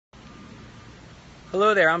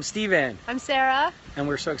Hello there, I'm Steven. I'm Sarah. And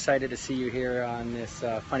we're so excited to see you here on this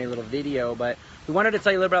funny little video. But we wanted to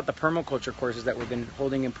tell you a little bit about the permaculture courses that we've been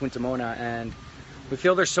holding in Punta. And we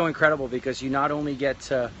feel they're so incredible because you not only get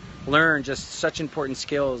to learn just such important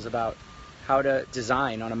skills about how to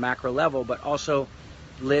design on a macro level, but also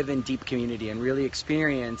live in deep community and really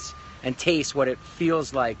experience and taste what it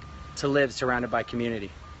feels like to live surrounded by community.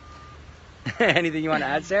 Anything you want to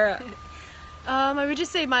add, Sarah? I would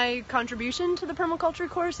just say my contribution to the permaculture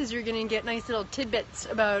course is you're going to get nice little tidbits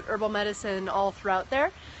about herbal medicine all throughout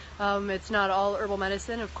there. It's not all herbal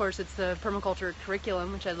medicine, of course it's the permaculture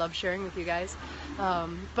curriculum, which I love sharing with you guys,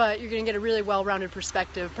 but you're going to get a really well-rounded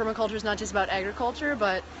perspective. Permaculture is not just about agriculture,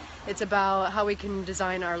 but it's about how we can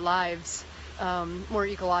design our lives more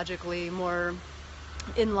ecologically, more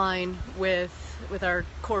in line with our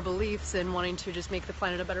core beliefs and wanting to just make the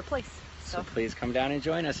planet a better place. So please come down and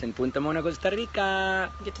join us in Punta, Costa Rica.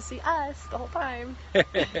 Get to see us the whole time.